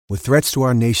With threats to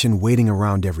our nation waiting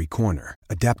around every corner,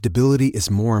 adaptability is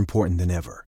more important than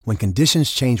ever. When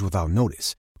conditions change without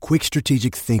notice, quick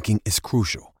strategic thinking is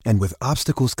crucial. And with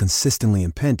obstacles consistently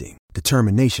impending,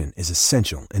 determination is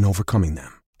essential in overcoming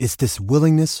them. It's this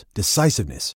willingness,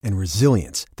 decisiveness, and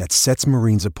resilience that sets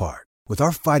Marines apart. With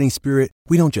our fighting spirit,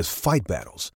 we don't just fight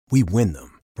battles, we win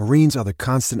them. Marines are the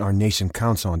constant our nation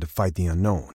counts on to fight the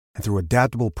unknown. And through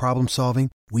adaptable problem solving,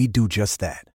 we do just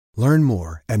that. Learn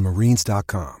more at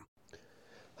marines.com.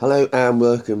 Hello and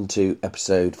welcome to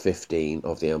episode 15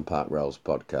 of the Elm Park Rolls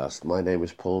podcast. My name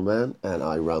is Paul Mann and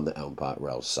I run the Elm Park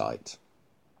Rolls site.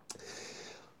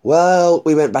 Well,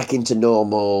 we went back into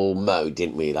normal mode,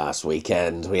 didn't we, last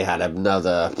weekend? We had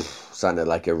another, sounded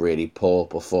like a really poor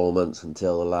performance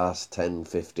until the last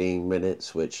 10-15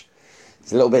 minutes, which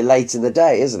is a little bit late in the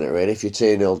day, isn't it, really? If you're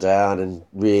 2-0 down and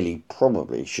really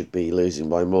probably should be losing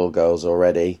by more goals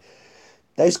already.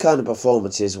 Those kind of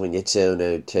performances when you're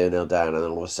 2-0 down and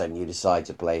all of a sudden you decide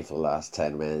to play for the last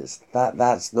 10 minutes,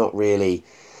 that's not really,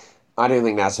 I don't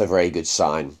think that's a very good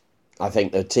sign. I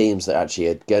think the teams that actually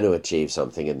are going to achieve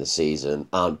something in the season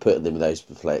aren't putting them those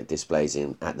displays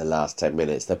in at the last 10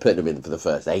 minutes. They're putting them in for the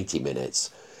first 80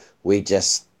 minutes.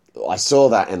 I saw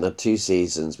that in the 2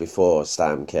 seasons before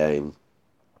Stam came,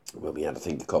 when we had, I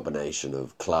think, a combination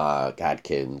of Clark,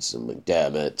 Adkins and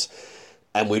McDermott.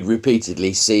 And we'd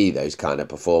repeatedly see those kind of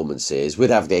performances.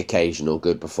 We'd have the occasional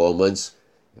good performance.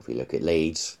 If we look at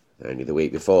Leeds, only the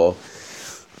week before,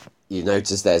 you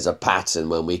notice there's a pattern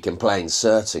when we can play in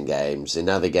certain games. In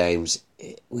other games,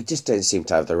 we just don't seem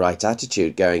to have the right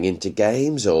attitude going into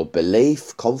games or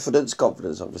belief, confidence.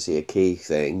 Confidence, obviously, a key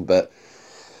thing. But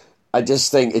I just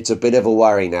think it's a bit of a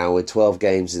worry now. We're 12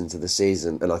 games into the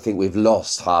season, and I think we've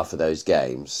lost half of those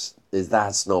games.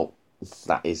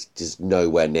 That is just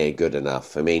nowhere near good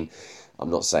enough. I mean, I'm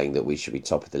not saying that we should be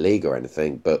top of the league or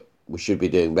anything, but we should be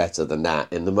doing better than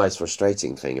that. And the most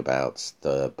frustrating thing about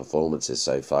the performances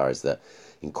so far is that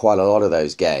in quite a lot of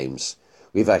those games,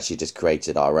 we've actually just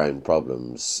created our own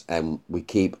problems. And we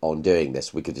keep on doing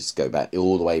this. We could just go back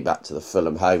all the way back to the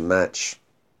Fulham home match.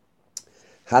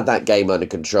 Had that game under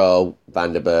control.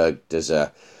 Vandenberg does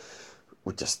a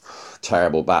just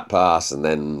terrible back pass, and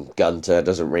then Gunter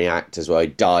doesn't react as well. He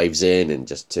dives in and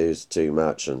just too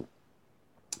much, and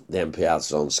then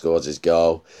Piazon scores his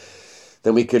goal.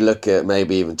 Then we could look at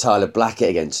maybe even Tyler Blackett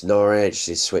against Norwich.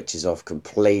 He switches off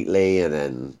completely, and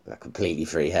then a completely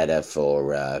free header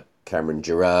for Cameron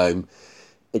Jerome.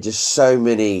 It just so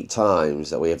many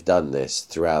times that we have done this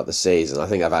throughout the season. I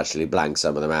think I've actually blanked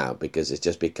some of them out because it's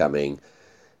just becoming...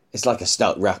 It's like a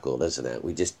stuck record, isn't it?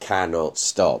 We just cannot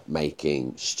stop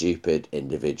making stupid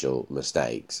individual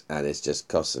mistakes, and it's just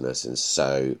costing us in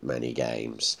so many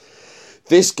games.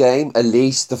 This game, at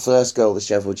least the first goal that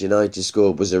Sheffield United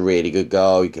scored was a really good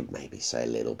goal. You could maybe say a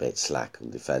little bit slack on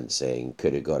defending,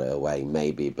 could have got it away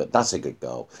maybe, but that's a good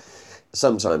goal.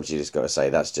 Sometimes you just got to say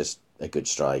that's just a good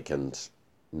strike and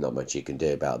not much you can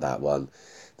do about that one.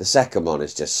 The second one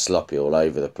is just sloppy all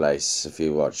over the place. If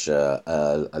you watch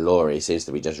Laurie, he seems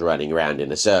to be just running around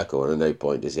in a circle, and at no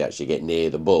point does he actually get near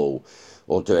the ball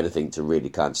or do anything to really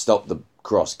kind of stop the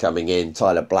cross coming in.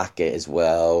 Tyler Blackett as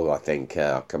well, I think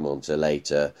I'll come on to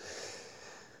later.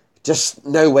 Just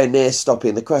nowhere near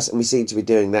stopping the cross, and we seem to be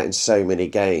doing that in so many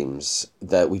games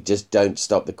that we just don't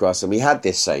stop the cross. And we had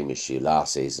this same issue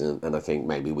last season, and I think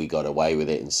maybe we got away with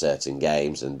it in certain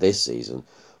games, and this season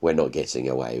we're not getting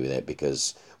away with it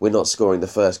because we're not scoring the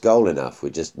first goal enough. We're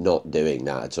just not doing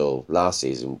that at all. Last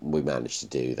season, we managed to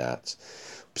do that.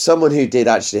 Someone who did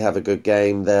actually have a good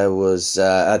game there was,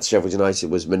 at Sheffield United,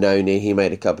 was Mannone. He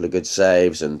made a couple of good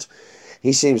saves, and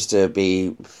he seems to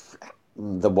be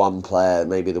the one player,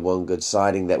 maybe the one good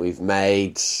signing that we've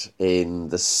made in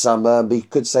the summer. We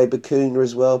could say Bacuna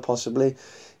as well, possibly.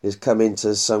 He's come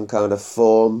into some kind of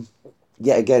form.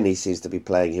 Yet again, he seems to be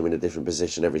playing him in a different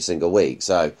position every single week.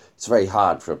 So it's very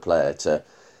hard for a player to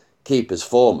keep his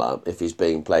form up if he's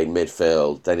being played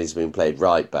midfield, then he's being played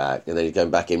right back, and then he's going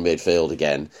back in midfield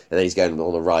again, and then he's going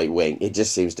on the right wing. It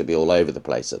just seems to be all over the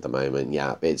place at the moment.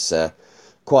 Yeah, it's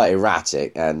quite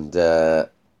erratic and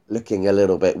looking a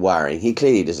little bit worrying. He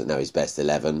clearly doesn't know his best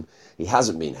 11. He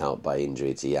hasn't been helped by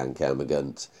injury to Jan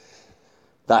Kermorgant.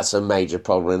 That's a major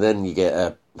problem. And then you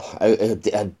get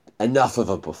enough of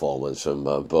a performance from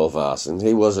Borvas, and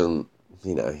he wasn't,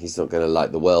 he's not going to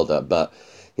light the world up, but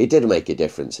he did make a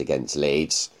difference against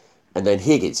Leeds, and then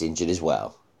he gets injured as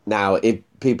well. Now, if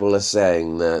people are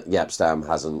saying that Jaap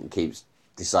Stam keeps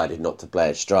decided not to play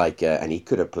a striker, and he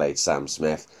could have played Sam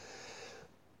Smith,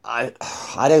 I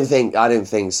I don't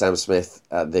think Sam Smith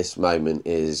at this moment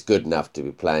is good enough to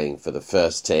be playing for the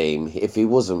first team. If he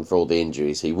wasn't for all the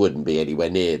injuries, he wouldn't be anywhere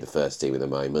near the first team at the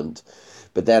moment.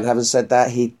 But then, having said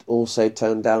that, he also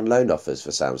turned down loan offers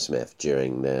for Sam Smith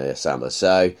during the summer.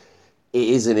 So it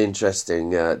is an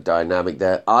interesting dynamic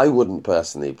there. I wouldn't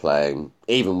personally play him,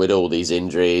 even with all these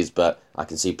injuries, but I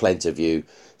can see plenty of you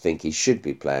think he should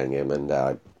be playing him, and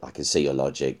I can see your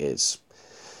logic. It's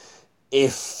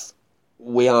if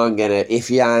we aren't gonna, if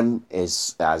Jan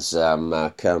is as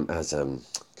Kermigan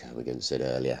said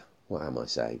earlier. What am I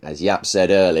saying? As Yap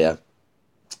said earlier,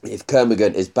 if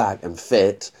Kermigan is back and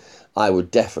fit, I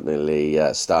would definitely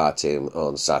start him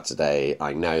on Saturday.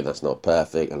 I know that's not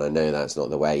perfect, and I know that's not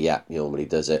the way Yap normally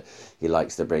does it. He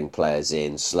likes to bring players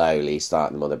in slowly,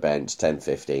 start them on the bench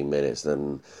 10-15 minutes,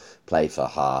 then play for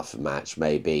half a match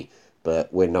maybe.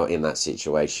 But we're not in that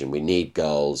situation. We need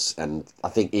goals, and I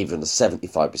think even the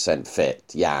 75% fit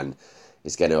Jan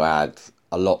is going to add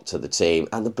a lot to the team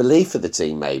and the belief of the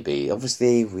team. Maybe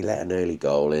obviously we let an early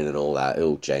goal in and all that, it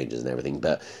all changes and everything,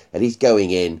 but at least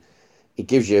going in, it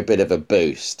gives you a bit of a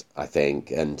boost, I think,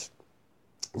 and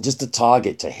just a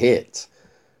target to hit.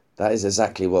 That is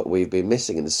exactly what we've been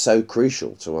missing, and it's so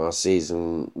crucial to our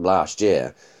season last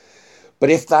year.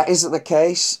 But if that isn't the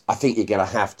case, I think you're going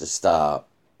to have to start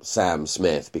Sam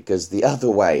Smith, because the other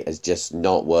way is just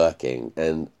not working.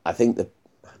 And I think that,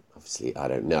 obviously, I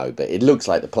don't know, but it looks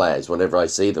like the players, whenever I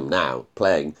see them now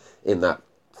playing in that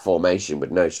formation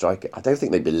with no striker, I don't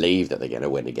think they believe that they're going to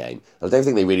win a game. I don't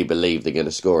think they really believe they're going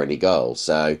to score any goals.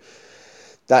 So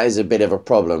that is a bit of a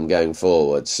problem going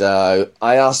forward. So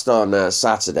I asked on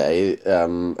Saturday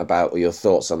about your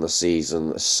thoughts on the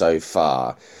season so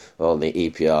far on the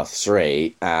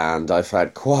EPR3, and I've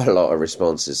had quite a lot of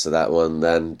responses to that one,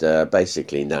 and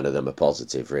basically none of them are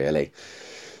positive, really.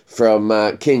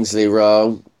 From Kingsley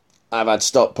Rowe, I've had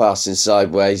stop passing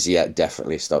sideways. Yeah,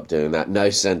 definitely stop doing that. No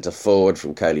centre forward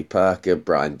from Coley Parker.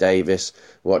 Brian Davis,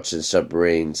 watching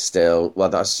Submarine still.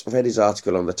 Well, I've read his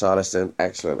article on the Tarleton.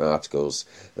 Excellent articles.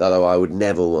 Although I would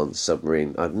never want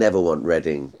Submarine. I'd never want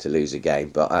Reading to lose a game.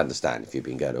 But I understand if you've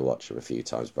been going to watch them a few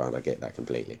times, Brian. I get that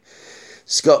completely.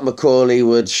 Scott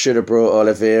McCauley should have brought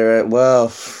Oliveira.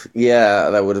 Well, yeah,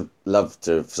 they would have loved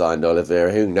to have signed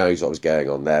Oliveira. Who knows what was going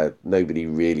on there? Nobody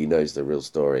really knows the real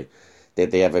story.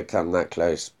 Did they ever come that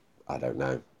close? I don't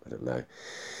know.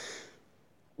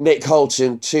 Nick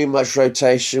Holton, too much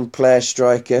rotation, player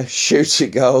striker, shoot a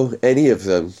goal, any of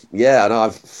them. Yeah,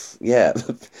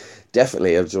 and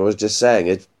definitely, as I was just saying,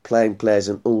 it's playing players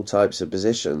in all types of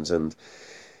positions, and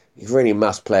you really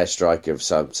must play a striker of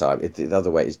some type. The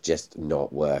other way is just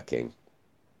not working.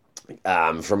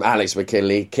 From Alex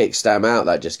McKinley, kick Stam out,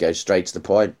 that just goes straight to the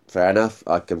point. Fair enough.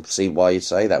 I can see why you'd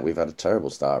say that. We've had a terrible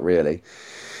start, really.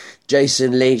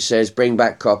 Jason Leach says, bring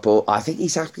back Koppel. I think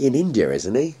he's happy in India,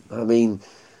 isn't he? I mean,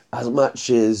 as much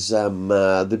as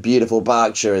the beautiful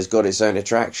Berkshire has got its own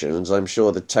attractions, I'm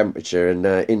sure the temperature in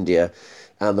India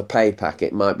and the pay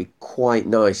packet might be quite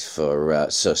nice for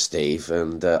Sir Steve,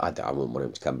 and I wouldn't want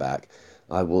him to come back.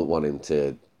 I wouldn't want him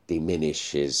to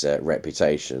diminish his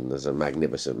reputation as a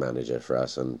magnificent manager for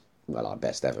us, and, well, our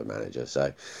best ever manager.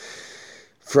 So,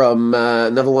 from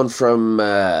another one from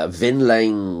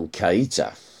Vinlane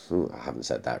Kaita. I haven't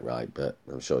said that right, but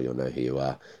I'm sure you'll know who you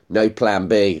are. No plan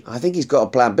B. I think he's got a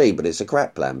plan B, but it's a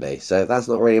crap plan B. So that's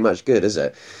not really much good, is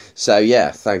it? So,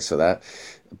 yeah, thanks for that.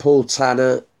 Paul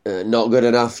Tanner, not good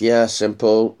enough. Yeah,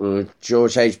 simple.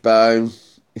 George H. Bone.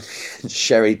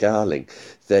 Sherry Darling,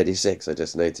 36. I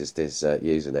just noticed his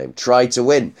username. Try to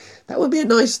win. That would be a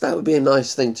nice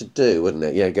thing to do, wouldn't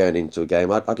it? Yeah, going into a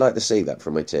game. I'd like to see that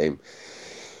from my team.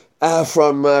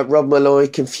 From Rob Malloy,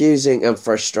 confusing and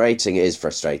frustrating. It is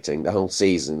frustrating, the whole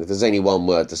season. If there's only one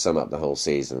word to sum up the whole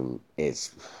season,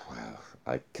 it's, well,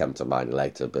 I come to mind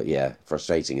later, but yeah,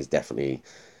 frustrating is definitely,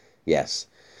 yes.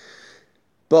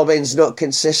 Bobbin's not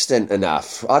consistent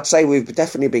enough. I'd say we've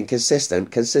definitely been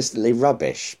consistently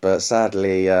rubbish, but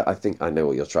sadly, I think I know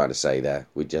what you're trying to say there.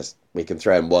 We can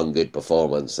throw in one good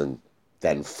performance and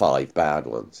then 5 bad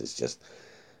ones. It's just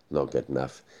not good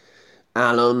enough.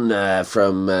 Alan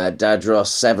from Dadros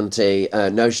 70,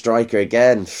 no striker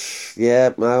again. Yeah,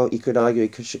 well, you could argue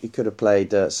he could have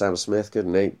played Sam Smith,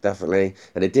 couldn't he? Definitely.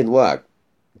 And it didn't work,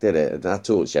 did it? At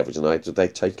all, Sheffield United. They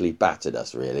totally battered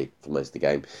us, really, for most of the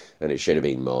game, and it should have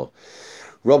been more.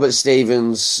 Robert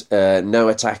Stevens, no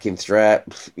attacking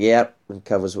threat. Yep,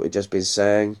 covers what we've just been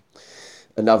saying.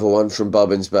 Another one from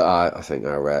Bobbins, but I think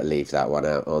I'll leave that one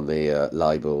out on the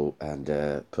libel and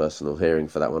personal hearing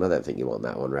for that one. I don't think you want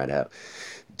that one read out.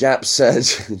 Jap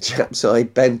says, Jap's eye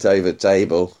bent over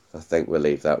table. I think we'll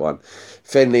leave that one.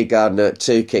 Finley Gardner,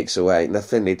 2 kicks away. Now,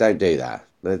 Finley, don't do that.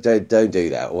 No, don't do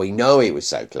that. We know he was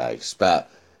so close, but,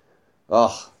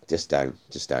 just don't.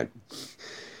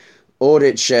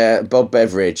 Audit share, Bob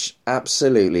Beveridge,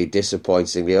 absolutely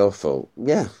disappointingly awful.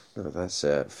 Yeah, that's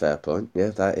a fair point. Yeah,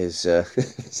 that is,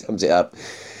 sums it up.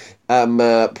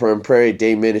 From Prairie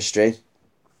Dean Ministry,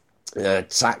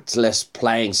 tactless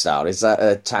playing style. Is that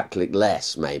a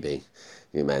tactless, maybe,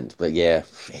 you meant? But yeah,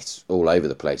 it's all over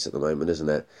the place at the moment, isn't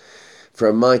it?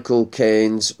 From Michael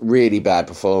Keynes, really bad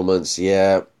performance,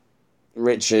 yeah.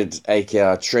 Richard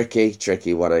AKR, tricky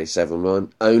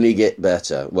 1871, only get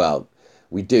better. Well,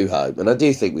 we do hope, and I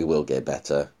do think we will get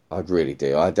better. I really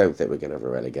do. I don't think we're going to have a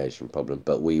relegation problem,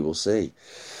 but we will see.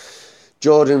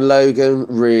 Jordan Logan,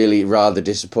 really rather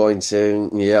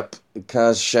disappointing. Yep.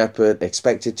 Kaz Shepherd,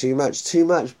 expected too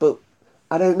much, but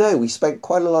I don't know. We spent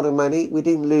quite a lot of money. We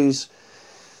didn't lose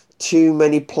too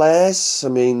many players. I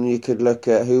mean, you could look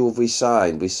at who have we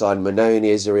signed. We signed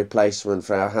Manoni as a replacement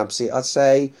for Al Habsi. I'd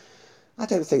say I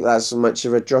don't think that's much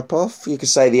of a drop-off. You could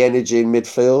say the energy in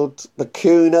midfield.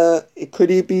 Bakuna, could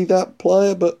he be that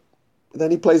player? But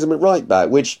then he plays him at right back,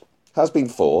 which has been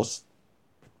forced,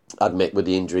 I admit, with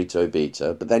the injury to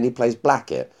Obita. But then he plays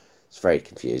Blackett. It's very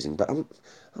confusing. But I'm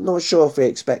not sure if we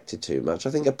expected too much.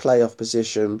 I think a playoff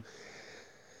position,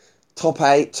 top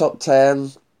 8, top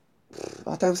 10,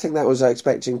 I don't think that was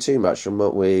expecting too much from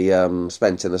what we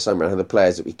spent in the summer and the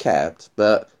players that we kept.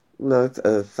 But no,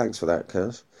 thanks for that,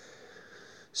 Kaz.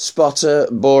 Spotter,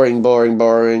 boring.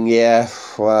 Yeah,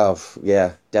 well,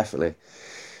 yeah, definitely.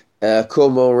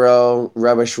 Cornwall Roll,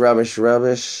 rubbish.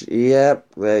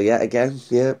 Yep, again,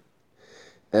 yep.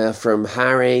 From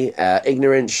Harry,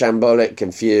 ignorant, shambolic,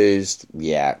 confused.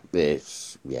 Yeah, it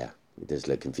does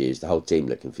look confused. The whole team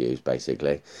look confused,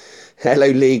 basically. Hello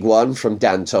League One from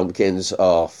Dan Tompkins.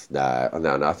 Oh, no,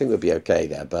 I think we'll be okay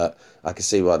there, but I can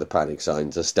see why the panic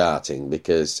signs are starting,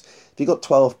 because if you've got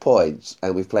 12 points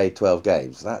and we've played 12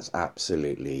 games, that's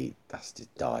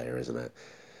just dire, isn't it?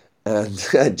 And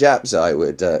Jap's eye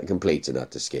would complete and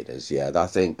utter skidders. Yeah, I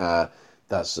think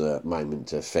that's a moment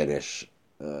to finish,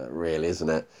 really, isn't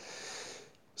it?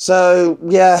 So,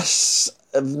 yes,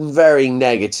 very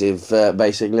negative,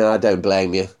 basically. I don't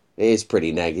blame you. It is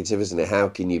pretty negative, isn't it? How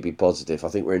can you be positive? I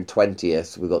think we're in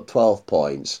 20th. We've got 12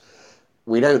 points.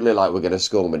 We don't look like we're going to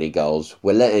score many goals.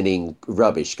 We're letting in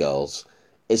rubbish goals.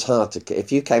 It's hard to...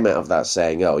 If you came out of that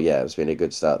saying, oh, yeah, it's been a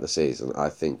good start of the season, I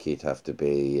think you'd have to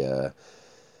be... I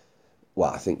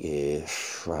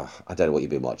don't know what you've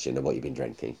been watching and what you've been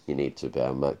drinking. You need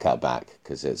to cut back,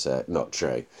 because it's not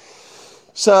true.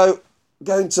 So,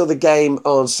 going to the game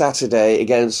on Saturday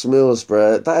against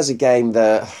Middlesbrough, that is a game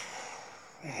that...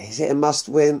 Is it a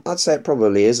must-win? I'd say it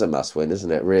probably is a must-win, isn't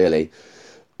it, really?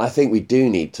 I think we do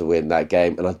need to win that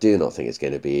game, and I do not think it's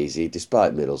going to be easy,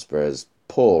 despite Middlesbrough's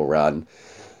poor run.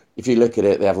 If you look at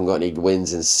it, they haven't got any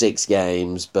wins in 6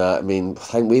 games, but, I mean,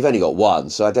 we've only got 1,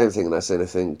 so I don't think that's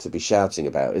anything to be shouting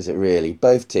about, is it really?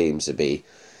 Both teams would be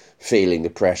feeling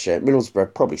the pressure.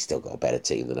 Middlesbrough probably still got a better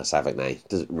team than us, haven't they?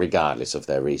 Regardless of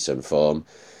their recent form.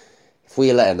 If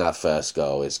we let in that first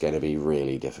goal, it's going to be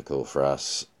really difficult for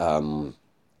us.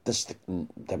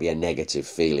 There'll be a negative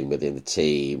feeling within the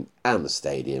team and the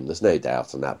stadium. There's no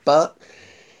doubt on that. But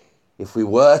if we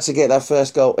were to get that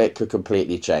first goal, it could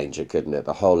completely change it, couldn't it?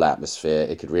 The whole atmosphere.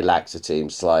 It could relax the team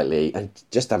slightly. And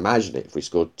just imagine it if we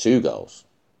scored 2 goals.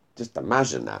 Just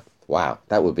imagine that. Wow,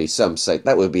 that would be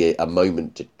that would be a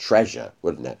moment to treasure,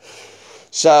 wouldn't it?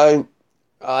 So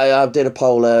I did a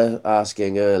poll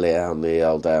asking earlier on the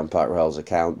old Park Rolls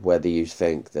account whether you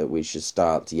think that we should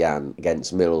start Jan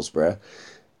against Middlesbrough.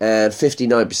 And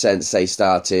 59% say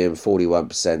start him,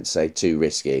 41% say too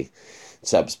risky,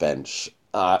 subs bench.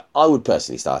 I would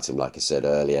personally start him, like I said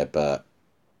earlier, but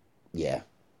yeah,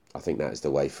 I think that is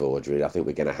the way forward, really. I think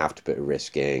we're going to have to put a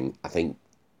risk in. I think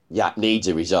Yak needs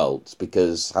a result,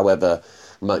 because however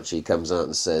much he comes out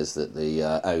and says that the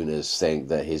owners think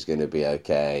that he's going to be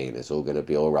okay and it's all going to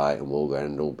be all right and we're all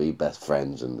going to all be best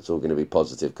friends and it's all going to be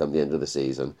positive come the end of the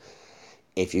season.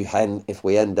 If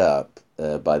we end up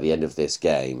by the end of this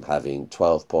game having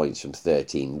 12 points from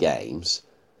 13 games,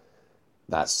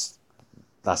 that's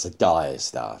a dire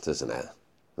start, isn't it?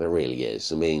 It really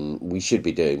is. I mean, we should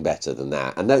be doing better than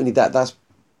that. And not only that, that's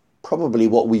probably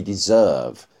what we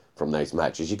deserve from those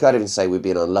matches. You can't even say we've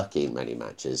been unlucky in many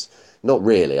matches. Not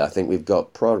really. I think we've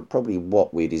got probably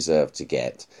what we deserve to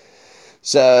get.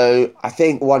 So I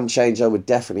think one change I would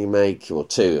definitely make, or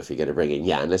 2 if you're going to bring in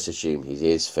Jan. Let's assume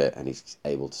he is fit and he's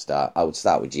able to start. I would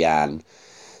start with Jan.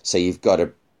 So you've got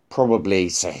to probably,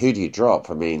 so who do you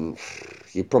drop? I mean,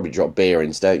 you probably drop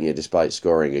Behrens, don't you, despite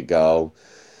scoring a goal.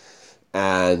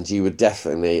 And you would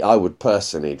definitely, I would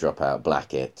personally drop out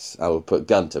Blackett. I would put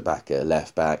Gunter back at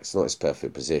left back. It's not his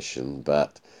perfect position,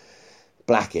 but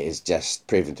Blackett is just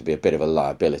proven to be a bit of a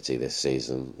liability this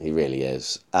season. He really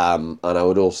is. And I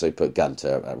would also put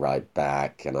Gunter at right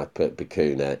back, and I'd put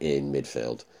Bacuna in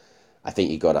midfield. I think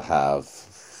you've got to have...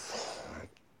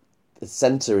 The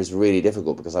centre is really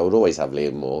difficult because I would always have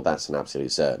Liam Moore. That's an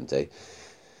absolute certainty.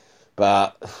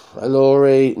 But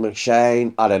Laurie,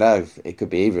 McShane, I don't know. It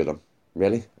could be either of them,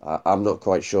 really. I'm not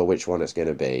quite sure which one it's going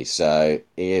to be. So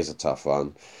it is a tough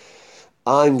one.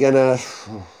 What am I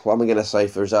going to say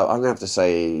for result? I'm going to have to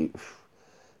say...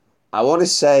 I want to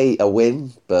say a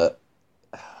win, but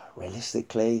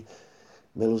realistically,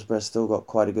 Middlesbrough still got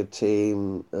quite a good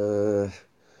team.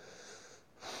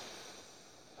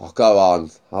 I'll go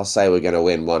on. I'll say we're going to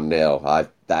win 1-0.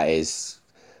 That is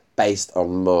based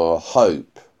on more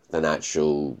hope than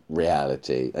actual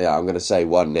reality. Yeah, I'm going to say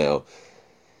 1-0.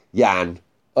 Jan,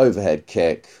 overhead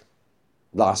kick,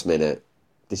 last minute.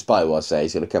 Despite what I say,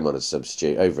 he's going to come on as a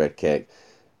substitute, overhead kick,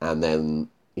 and then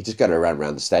he's just going to run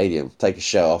around the stadium, take a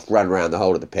shirt off, run around the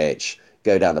whole of the pitch,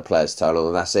 go down the players' tunnel,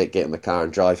 and that's it. Get in the car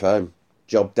and drive home.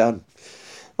 Job done.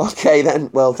 Okay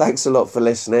then, well, thanks a lot for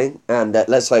listening, and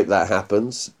let's hope that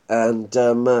happens, and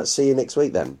see you next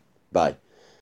week then. Bye.